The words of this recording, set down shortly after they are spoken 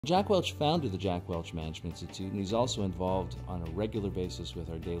Jack Welch founded the Jack Welch Management Institute, and he's also involved on a regular basis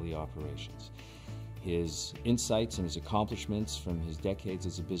with our daily operations. His insights and his accomplishments from his decades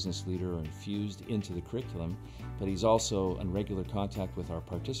as a business leader are infused into the curriculum, but he's also in regular contact with our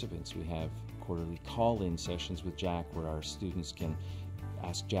participants. We have quarterly call-in sessions with Jack where our students can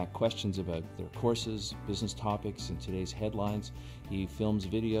ask Jack questions about their courses, business topics, and today's headlines. He films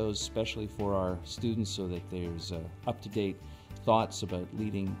videos especially for our students so that there's up-to-date thoughts about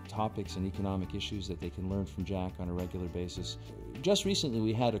leading topics and economic issues that they can learn from Jack on a regular basis. Just recently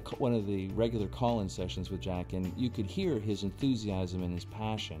we had one of the regular call-in sessions with Jack, and you could hear his enthusiasm and his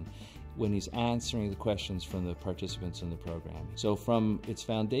passion when he's answering the questions from the participants in the program. So from its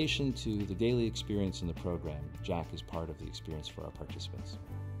foundation to the daily experience in the program, Jack is part of the experience for our participants.